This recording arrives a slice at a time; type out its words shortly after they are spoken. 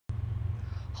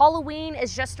Halloween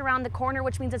is just around the corner,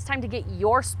 which means it's time to get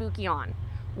your spooky on.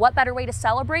 What better way to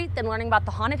celebrate than learning about the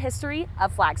haunted history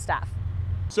of Flagstaff?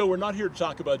 So we're not here to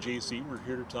talk about JC, we're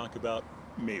here to talk about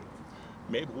Mabel.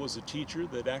 Mabel was a teacher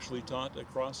that actually taught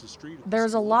across the street.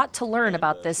 There's a lot to learn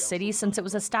about this city since it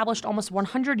was established almost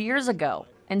 100 years ago,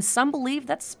 and some believe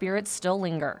that spirits still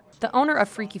linger. The owner of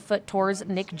Freaky Foot Tours,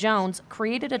 Nick Jones,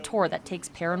 created a tour that takes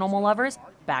paranormal lovers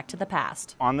back to the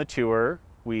past. On the tour,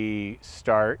 we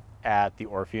start at the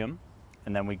Orpheum,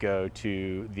 and then we go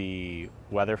to the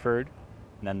Weatherford,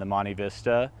 and then the Monte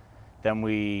Vista. Then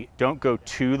we don't go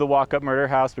to the walk-up murder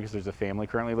house because there's a family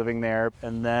currently living there,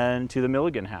 and then to the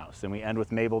Milligan house. And we end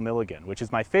with Mabel Milligan, which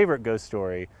is my favorite ghost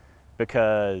story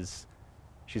because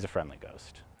she's a friendly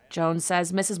ghost. Jones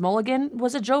says Mrs. Mulligan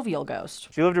was a jovial ghost.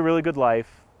 She lived a really good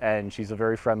life, and she's a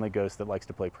very friendly ghost that likes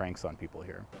to play pranks on people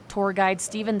here. Tour guide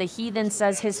Stephen the Heathen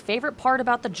says his favorite part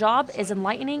about the job is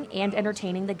enlightening and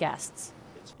entertaining the guests.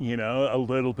 You know, a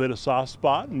little bit of soft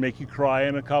spot and make you cry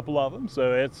in a couple of them.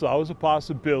 So it's always a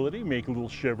possibility, make a little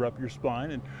shiver up your spine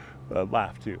and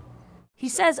laugh too. He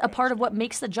says a part of what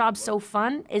makes the job so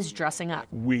fun is dressing up.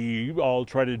 We all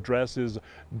try to dress as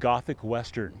Gothic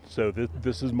Western. So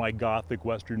this is my Gothic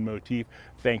Western motif.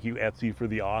 Thank you, Etsy, for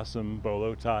the awesome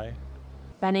bolo tie.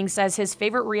 Benning says his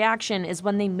favorite reaction is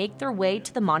when they make their way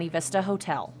to the Monte Vista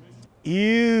Hotel.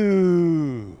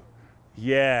 Ew.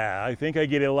 Yeah, I think I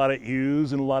get a lot of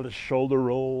ews and a lot of shoulder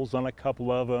rolls on a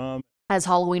couple of them. As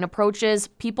Halloween approaches,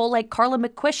 people like Carla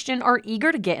McQuistion are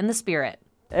eager to get in the spirit.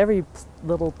 Every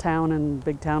little town and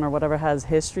big town or whatever has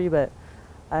history, but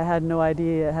I had no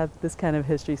idea it had this kind of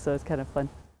history, so it's kind of fun.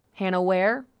 Hannah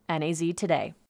Ware, NAZ Today.